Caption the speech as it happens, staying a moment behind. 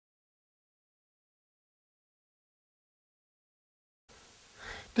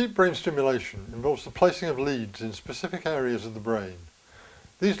Deep brain stimulation involves the placing of leads in specific areas of the brain.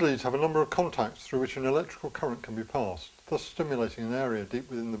 These leads have a number of contacts through which an electrical current can be passed, thus stimulating an area deep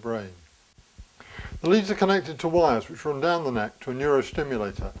within the brain. The leads are connected to wires which run down the neck to a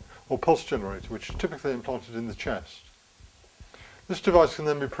neurostimulator or pulse generator, which is typically implanted in the chest. This device can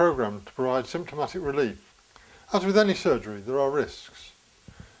then be programmed to provide symptomatic relief. As with any surgery, there are risks.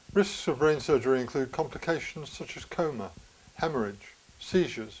 Risks of brain surgery include complications such as coma, hemorrhage,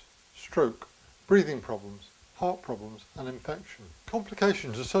 seizures, stroke, breathing problems, heart problems and infection.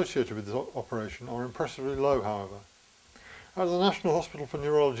 Complications associated with this operation are impressively low, however. At the National Hospital for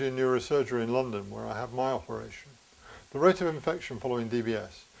Neurology and Neurosurgery in London, where I had my operation, the rate of infection following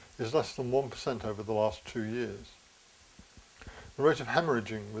DBS is less than 1% over the last 2 years. The rate of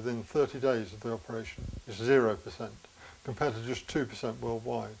hemorrhaging within 30 days of the operation is 0%, compared to just 2%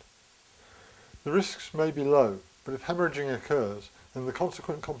 worldwide. The risks may be low, but if hemorrhaging occurs, then the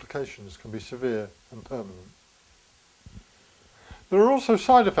consequent complications can be severe and permanent. There are also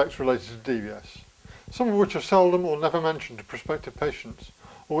side effects related to DBS, some of which are seldom or never mentioned to prospective patients,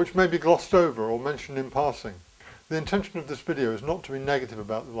 or which may be glossed over or mentioned in passing. The intention of this video is not to be negative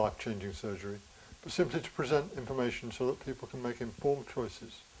about the life-changing surgery, but simply to present information so that people can make informed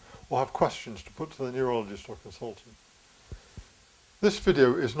choices or have questions to put to their neurologist or consultant. This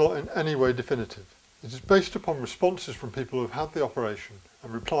video is not in any way definitive. It is based upon responses from people who have had the operation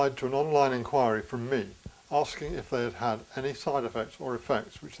and replied to an online inquiry from me asking if they had had any side effects or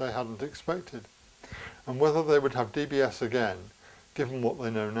effects which they hadn't expected, and whether they would have DBS again, given what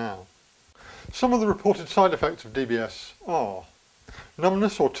they know now. Some of the reported side effects of DBS are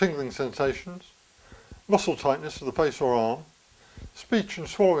numbness or tingling sensations, muscle tightness of the face or arm, speech and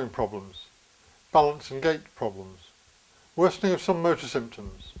swallowing problems, balance and gait problems, worsening of some motor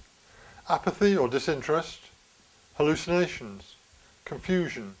symptoms, apathy or disinterest, hallucinations,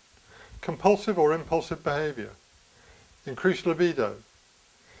 confusion, compulsive or impulsive behaviour, increased libido,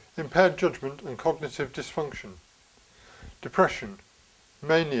 impaired judgment and cognitive dysfunction, depression,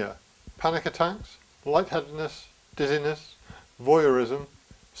 mania, panic attacks, lightheadedness, dizziness, voyeurism,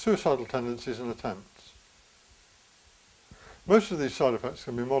 suicidal tendencies and attempts. Most of these side effects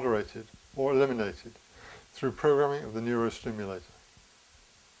can be moderated or eliminated through programming of the neurostimulator.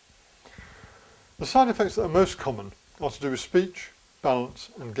 The side effects that are most common are to do with speech, balance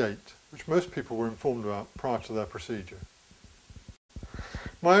and gait, which most people were informed about prior to their procedure.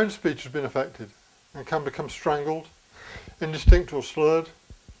 My own speech has been affected and can become strangled, indistinct or slurred,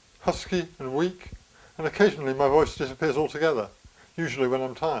 husky and weak, and occasionally my voice disappears altogether, usually when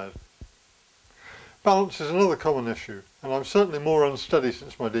I'm tired. Balance is another common issue, and I'm certainly more unsteady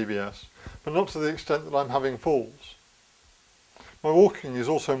since my DBS, but not to the extent that I'm having falls. My walking is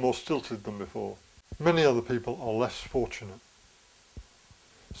also more stilted than before. Many other people are less fortunate.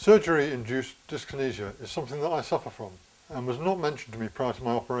 Surgery-induced dyskinesia is something that I suffer from, and was not mentioned to me prior to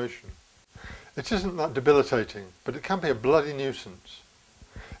my operation. It isn't that debilitating, but it can be a bloody nuisance.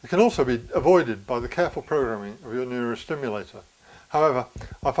 It can also be avoided by the careful programming of your neurostimulator. However,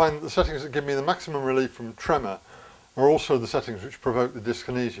 I find that the settings that give me the maximum relief from tremor are also the settings which provoke the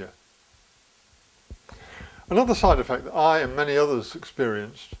dyskinesia. Another side effect that I and many others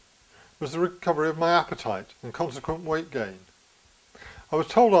experienced was the recovery of my appetite and consequent weight gain. I was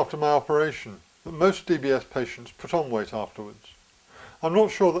told after my operation that most DBS patients put on weight afterwards. I'm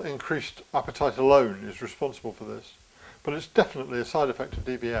not sure that increased appetite alone is responsible for this, but it's definitely a side effect of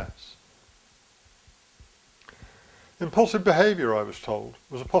DBS. Impulsive behaviour, I was told,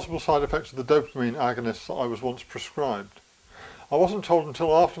 was a possible side effect of the dopamine agonists that I was once prescribed. I wasn't told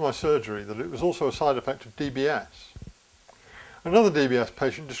until after my surgery that it was also a side effect of DBS. Another DBS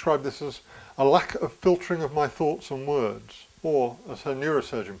patient described this as a lack of filtering of my thoughts and words, or, as her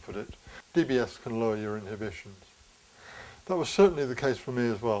neurosurgeon put it, DBS can lower your inhibitions. That was certainly the case for me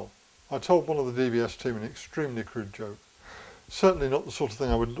as well. I told one of the DBS team an extremely crude joke, certainly not the sort of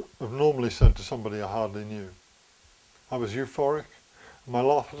thing I would have normally said to somebody I hardly knew. I was euphoric, and my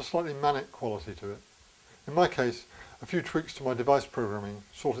laugh had a slightly manic quality to it. In my case, a few tweaks to my device programming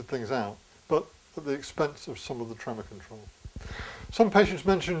sorted things out, but at the expense of some of the tremor control. Some patients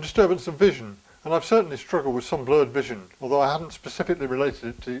mentioned disturbance of vision, and I've certainly struggled with some blurred vision, although I hadn't specifically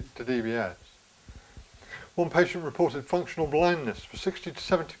related it to DBS. One patient reported functional blindness for 60 to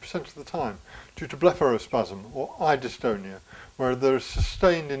 70% of the time due to blepharospasm or eye dystonia, where there is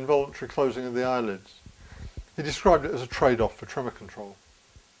sustained involuntary closing of the eyelids. He described it as a trade-off for tremor control.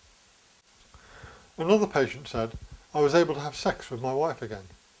 Another patient said, I was able to have sex with my wife again.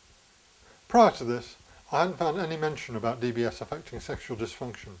 Prior to this, I hadn't found any mention about DBS affecting sexual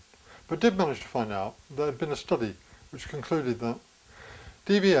dysfunction, but did manage to find out there had been a study which concluded that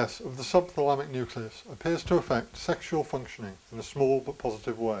DBS of the subthalamic nucleus appears to affect sexual functioning in a small but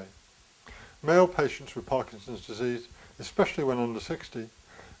positive way. Male patients with Parkinson's disease, especially when under 60,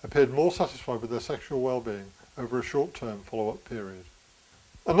 appeared more satisfied with their sexual well-being over a short-term follow-up period.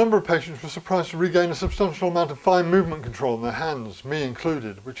 A number of patients were surprised to regain a substantial amount of fine movement control in their hands, me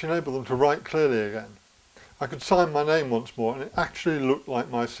included, which enabled them to write clearly again. I could sign my name once more and it actually looked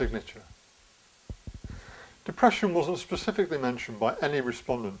like my signature. Depression wasn't specifically mentioned by any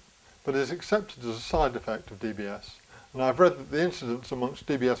respondent, but is accepted as a side effect of DBS, and I've read that the incidence amongst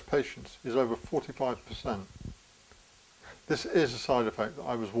DBS patients is over 45%. This is a side effect that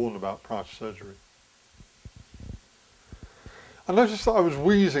I was warned about prior to surgery. I noticed that I was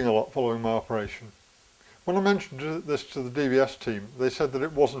wheezing a lot following my operation. When I mentioned this to the DBS team, they said that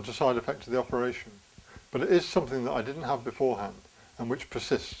it wasn't a side effect of the operation, but it is something that I didn't have beforehand and which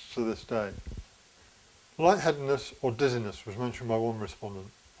persists to this day. Lightheadedness or dizziness was mentioned by one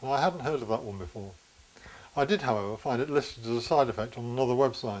respondent, and I hadn't heard of that one before. I did, however, find it listed as a side effect on another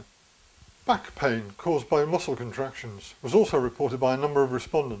website. Back pain caused by muscle contractions was also reported by a number of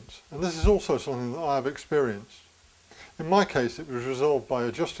respondents, and this is also something that I have experienced. In my case, it was resolved by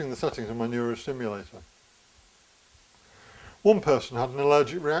adjusting the settings on my neurostimulator. One person had an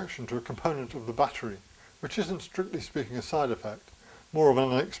allergic reaction to a component of the battery, which isn't strictly speaking a side effect, more of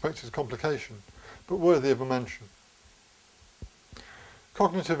an unexpected complication, but worthy of a mention.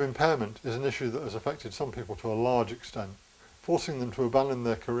 Cognitive impairment is an issue that has affected some people to a large extent, forcing them to abandon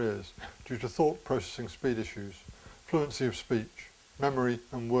their careers due to thought processing speed issues, fluency of speech, memory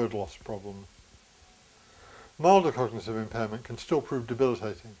and word loss problems. Milder cognitive impairment can still prove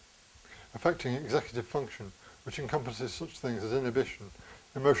debilitating, affecting executive function, which encompasses such things as inhibition,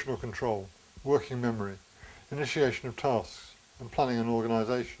 emotional control, working memory, initiation of tasks, and planning and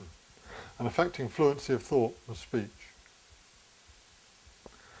organisation, and affecting fluency of thought and speech.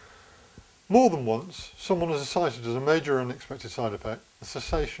 More than once, someone has cited as a major unexpected side effect the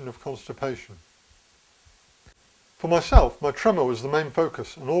cessation of constipation. For myself, my tremor was the main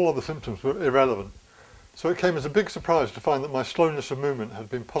focus and all other symptoms were irrelevant, so it came as a big surprise to find that my slowness of movement had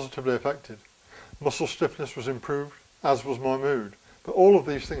been positively affected. Muscle stiffness was improved, as was my mood, but all of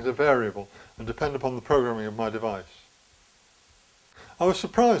these things are variable and depend upon the programming of my device. I was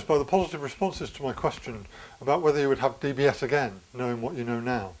surprised by the positive responses to my question about whether you would have DBS again, knowing what you know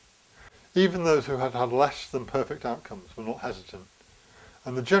now. Even those who had had less than perfect outcomes were not hesitant,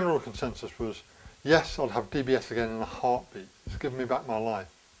 and the general consensus was, yes, I'd have DBS again in a heartbeat, it's given me back my life.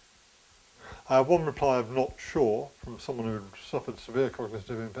 I had one reply of not sure from someone who had suffered severe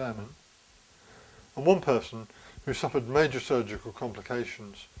cognitive impairment, and one person who suffered major surgical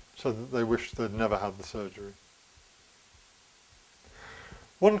complications said that they wished they'd never had the surgery.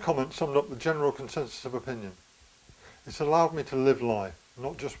 One comment summed up the general consensus of opinion. It's allowed me to live life,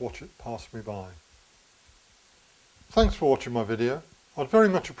 not just watch it pass me by. Thanks for watching my video. I'd very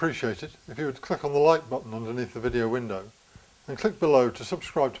much appreciate it if you would click on the like button underneath the video window and click below to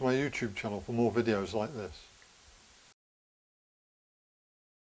subscribe to my YouTube channel for more videos like this.